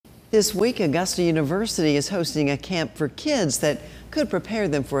This week, Augusta University is hosting a camp for kids that could prepare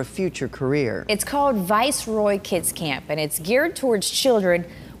them for a future career. It's called VICEROY Kids Camp, and it's geared towards children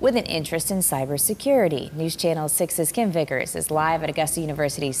with an interest in cybersecurity. News Channel 6's Kim Vickers is live at Augusta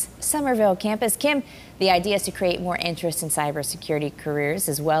University's Somerville campus. Kim, the idea is to create more interest in cybersecurity careers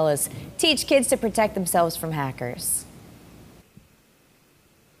as well as teach kids to protect themselves from hackers.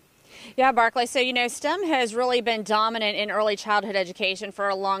 Yeah, Barclay. So, STEM has really been dominant in early childhood education for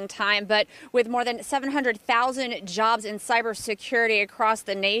a long time. But with more than 700,000 jobs in cybersecurity across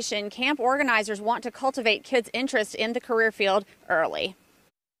the nation, camp organizers want to cultivate kids' interest in the career field early.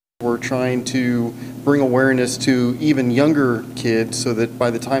 We're trying to bring awareness to even younger kids so that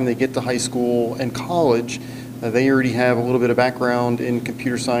by the time they get to high school and college, they already have a little bit of background in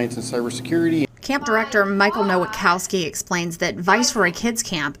computer science and cybersecurity. Camp Director Michael Nowakowski explains that Viceroy Kids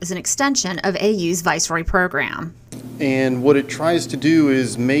Camp is an extension of AU's Viceroy program. And what it tries to do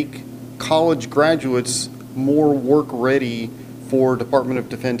is make college graduates more work ready for Department of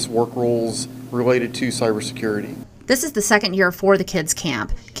Defense work roles related to cybersecurity. This is the second year for the kids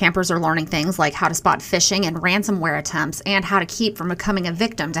camp. Campers are learning things like how to spot phishing and ransomware attempts and how to keep from becoming a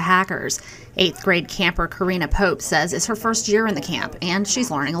victim to hackers. 8th grade camper Karina Pope says it's her first year in the camp and she's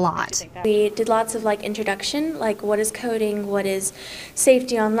learning a lot. We did lots of introduction, like what is coding, what is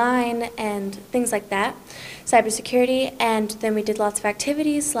safety online, and things like that, cybersecurity, and then we did lots of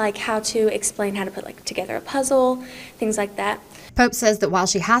activities like how to explain how to put together a puzzle, things like that. Pope says that while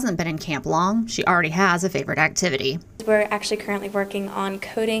she hasn't been in camp long, she already has a favorite activity. We're actually currently working on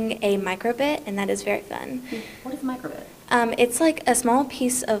coding a microbit, and that is very fun. What is a microbit? It's like a small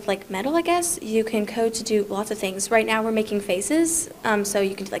piece of metal, I guess. You can code to do lots of things. Right now we're making faces, so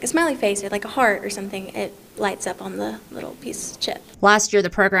you can do a smiley face or a heart or something. It lights up on the little piece of chip. Last year the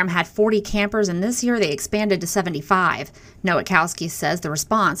program had 40 campers, and this year they expanded to 75. Nowakowski says the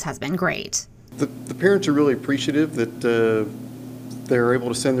response has been great. The parents are really appreciative that they're able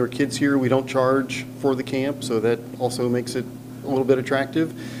to send their kids here. We don't charge for the camp, so that also makes it a little bit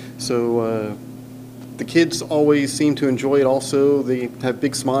attractive. So the kids always seem to enjoy it also. They have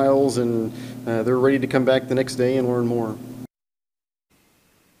big smiles and they're ready to come back the next day and learn more.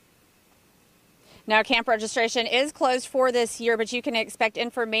 Now, camp registration is closed for this year, but you can expect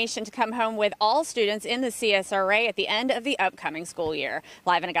information to come home with all students in the CSRA at the end of the upcoming school year.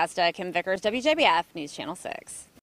 Live in Augusta, Kim Vickers, WJBF, News Channel 6.